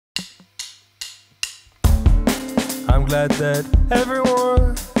I'm glad that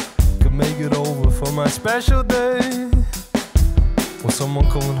everyone could make it over for my special day. Will someone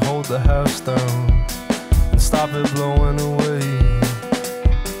come and hold the house down and stop it blowing away?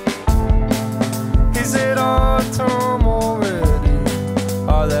 Is it autumn already?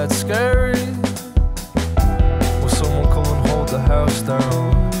 Oh, that's scary. Will someone come and hold the house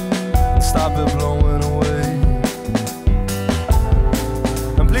down and stop it blowing away?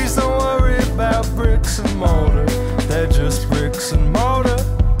 And please don't worry about bricks and mortar, they're just bricks and mortar.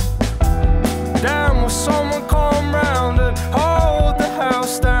 Damn, will someone come round and hold the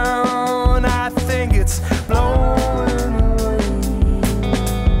house down? I think it's blowing away.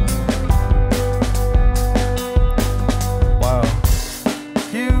 Wow,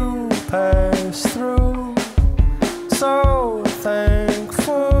 you passed through, so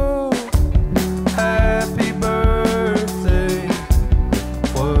thankful. Happy birthday,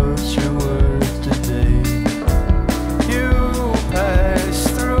 what's your word today? You passed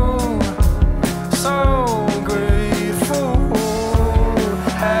through, so grateful.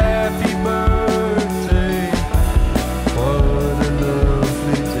 Happy birthday, what a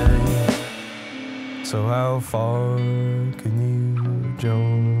lovely day. So how far can you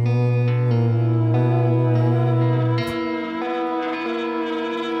jump?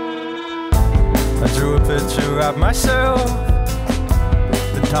 I drew a picture of myself,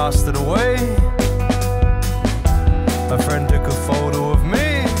 then tossed it away. A friend took a photo of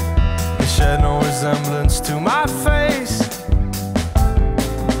me, it shared no resemblance to my face.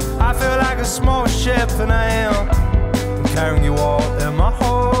 I feel like a small ship and I am, I'm carrying you all in my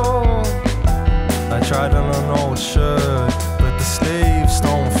hold. I tried on an old shirt, but the sleeves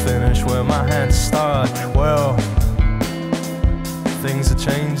don't finish where my hands start. Well, things are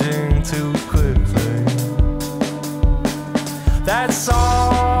changing too quickly, that's all.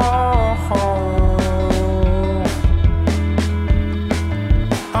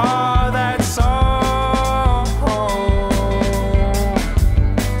 Oh, that's all.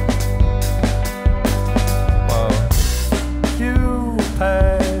 Well, you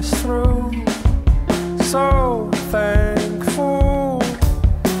passed through, so thankful.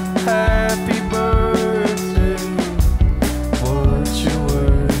 Happy birthday, what's your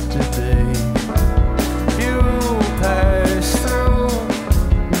word today? You passed through,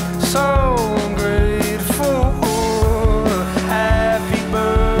 so grateful. Happy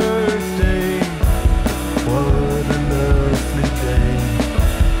birthday, what a lovely day.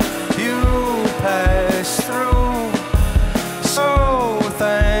 You passed through, so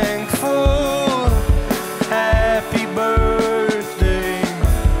thankful. Happy birthday,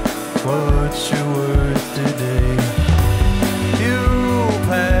 what's your word today? You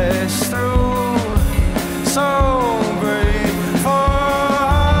passed through, so grateful.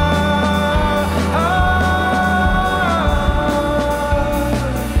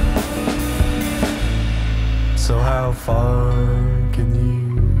 So how far can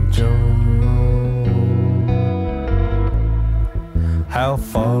you jump? How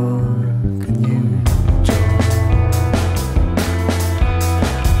far can you jump?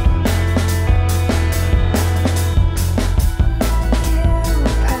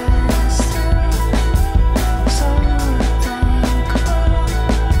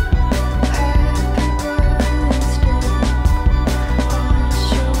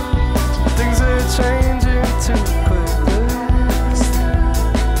 Things are changing too quickly,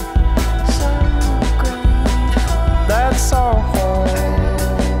 that's all.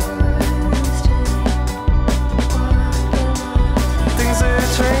 Things are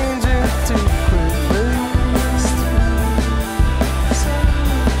changing too quickly,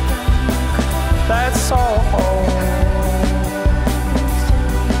 that's all.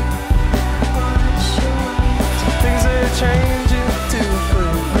 Things are changing too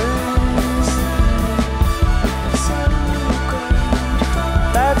quickly,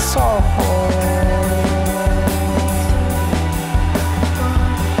 that's all.